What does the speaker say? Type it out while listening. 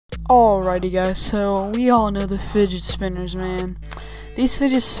Alrighty guys, so we all know the fidget spinners, man. These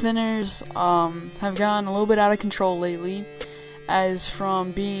fidget spinners have gotten a little bit out of control lately, as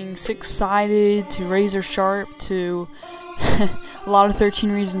from being six-sided to razor sharp to a lot of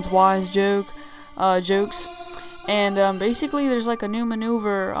 13 Reasons Why's jokes. And basically there's like a new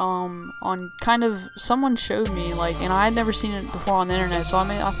maneuver on kind of, someone showed me, like, and I had never seen it before on the internet, so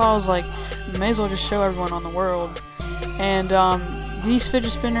I thought I was like, may as well just show everyone on the world. And these fidget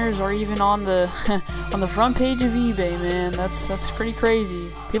spinners are even on the on the front page of eBay, man. That's pretty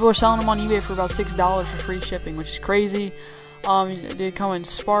crazy. People are selling them on eBay for about $6 for free shipping, which is crazy. They come in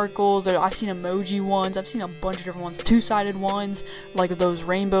sparkles. I've seen emoji ones. I've seen a bunch of different ones. Two-sided ones, like those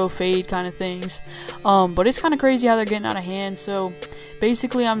rainbow fade kind of things. But it's kind of crazy how they're getting out of hand. So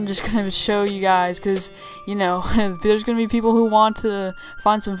basically, I'm just gonna show you guys, because you know there's gonna be people who want to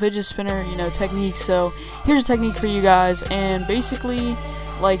find some fidget spinner, techniques. So here's a technique for you guys, and basically,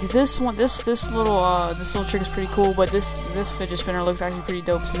 like this one, this little trick is pretty cool, but this fidget spinner looks actually pretty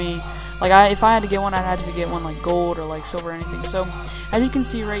dope to me. Like, if I had to get one, I'd have to get one like gold or like silver or anything. So as you can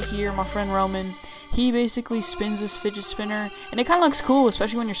see right here, my friend Roman, he basically spins this fidget spinner, and it kind of looks cool,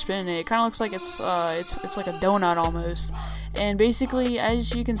 especially when you're spinning it. It kind of looks like it's like a donut almost. And basically,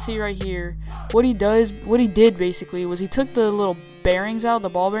 as you can see right here, what he did basically was he took the little bearings out, the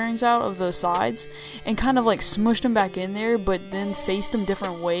ball bearings out of the sides, and kind of like smushed them back in there, but then faced them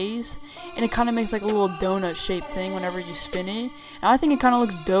different ways, and it kind of makes like a little donut shaped thing whenever you spin it. And I think it kind of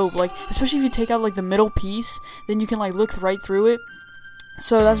looks dope, like, especially if you take out like the middle piece, then you can like look right through it.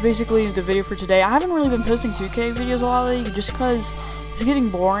 So that's basically the video for today. I haven't really been posting 2K videos a lot lately, just because it's getting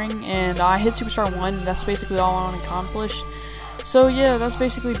boring, and I hit Superstar 1, and that's basically all I want to accomplish. So yeah, that's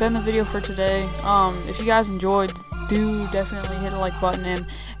basically been the video for today. If you guys enjoyed, do definitely hit the like button, and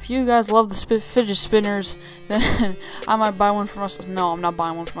if you guys love the fidget spinners, then I might buy one for myself. No, I'm not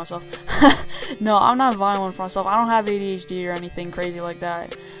buying one for myself. No, I'm not buying one for myself. I don't have ADHD or anything crazy like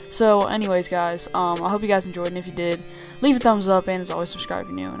that. So anyways guys, I hope you guys enjoyed, and if you did, leave a thumbs up, and as always, subscribe if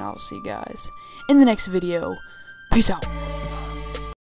you're new, and I'll see you guys in the next video. Peace out.